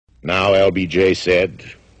Now LBJ said,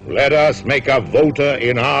 "Let us make a voter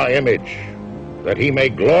in our image, that he may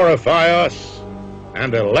glorify us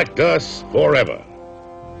and elect us forever."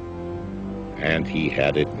 And he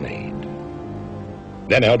had it made.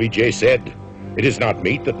 Then LBJ said, "It is not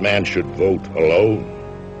meet that man should vote alone."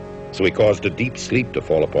 So he caused a deep sleep to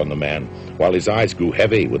fall upon the man, while his eyes grew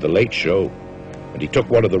heavy with the late show. And he took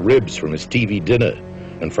one of the ribs from his TV dinner,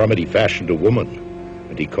 and from it he fashioned a woman,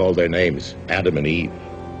 and he called their names Adam and Eve.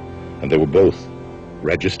 And they were both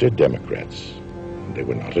registered Democrats, and they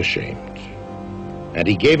were not ashamed. And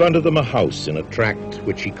he gave unto them a house in a tract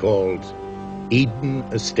which he called Eden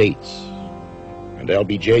Estates. And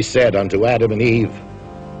LBJ said unto Adam and Eve,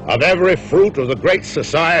 "Of every fruit of the great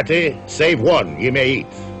society, save one ye may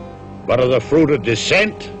eat. But of the fruit of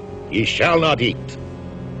dissent ye shall not eat,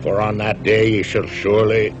 for on that day ye shall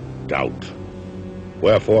surely doubt.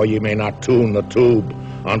 Wherefore ye may not tune the tube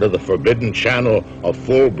unto the Forbidden Channel of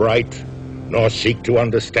Fullbright, nor seek to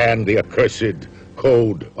understand the Accursed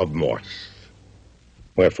Code of Morse."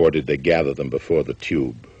 Wherefore did they gather them before the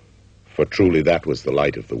tube? For truly that was the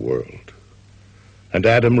light of the world. And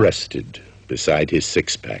Adam rested beside his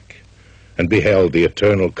six-pack, and beheld the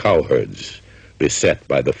eternal cowherds beset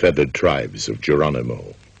by the feathered tribes of Geronimo.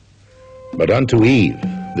 But unto Eve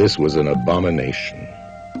this was an abomination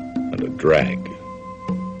and a drag.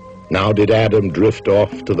 Now did Adam drift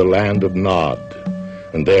off to the land of Nod,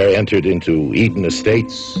 and there entered into Eden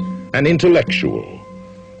Estates an intellectual,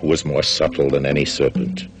 who was more subtle than any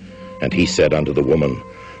serpent. And he said unto the woman,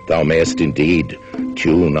 "Thou mayest indeed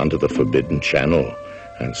tune unto the Forbidden Channel,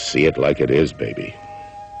 and see it like it is, baby."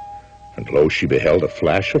 And lo, she beheld a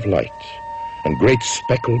flash of light, and great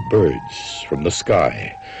speckled birds from the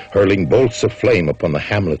sky, hurling bolts of flame upon the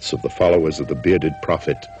hamlets of the followers of the bearded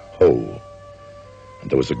prophet Ho. And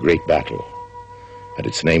there was a great battle, and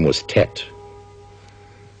its name was Tet,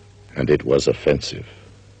 and it was offensive.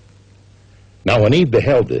 Now when Eve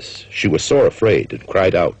beheld this, she was sore afraid, and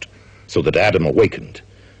cried out, so that Adam awakened.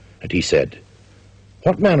 And he said,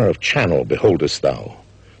 "What manner of channel beholdest thou?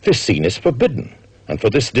 This scene is forbidden, and for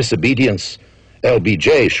this disobedience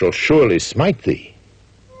LBJ shall surely smite thee."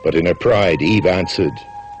 But in her pride Eve answered,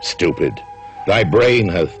 "Stupid, thy brain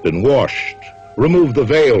hath been washed. Remove the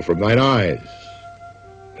veil from thine eyes."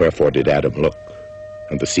 Wherefore did Adam look,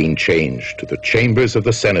 and the scene changed to the chambers of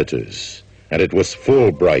the senators, and it was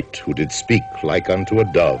Fullbright who did speak like unto a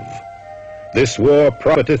dove. "This war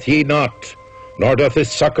profiteth ye not, nor doth it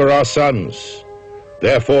succor our sons.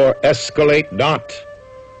 Therefore escalate not,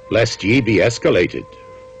 lest ye be escalated."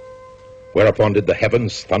 Whereupon did the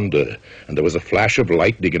heavens thunder, and there was a flash of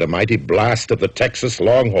lightning and a mighty blast of the Texas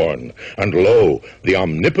longhorn. And lo, the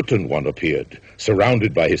Omnipotent One appeared,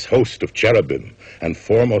 surrounded by his host of cherubim. And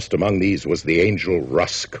foremost among these was the angel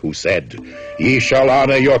Rusk, who said, "Ye shall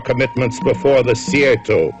honor your commitments before the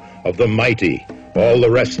Cierto of the mighty all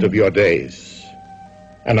the rest of your days."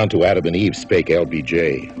 And unto Adam and Eve spake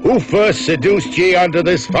LBJ, "Who first seduced ye unto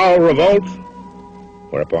this foul revolt?"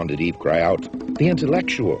 Whereupon did Eve cry out, "The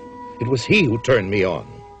intellectual. It was he who turned me on."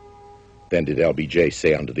 Then did LBJ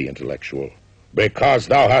say unto the intellectual, "Because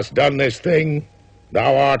thou hast done this thing,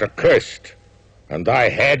 thou art accursed, and thy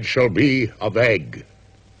head shall be of egg."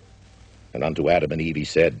 And unto Adam and Eve he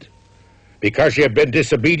said, "Because ye have been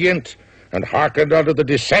disobedient, and hearkened unto the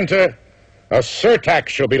dissenter, a surtax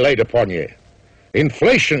shall be laid upon ye.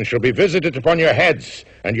 Inflation shall be visited upon your heads,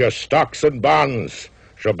 and your stocks and bonds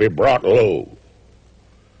shall be brought low."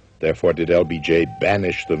 Therefore did LBJ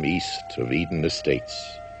banish them east of Eden Estates,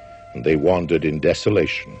 and they wandered in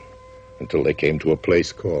desolation until they came to a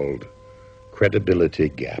place called Credibility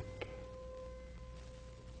Gap.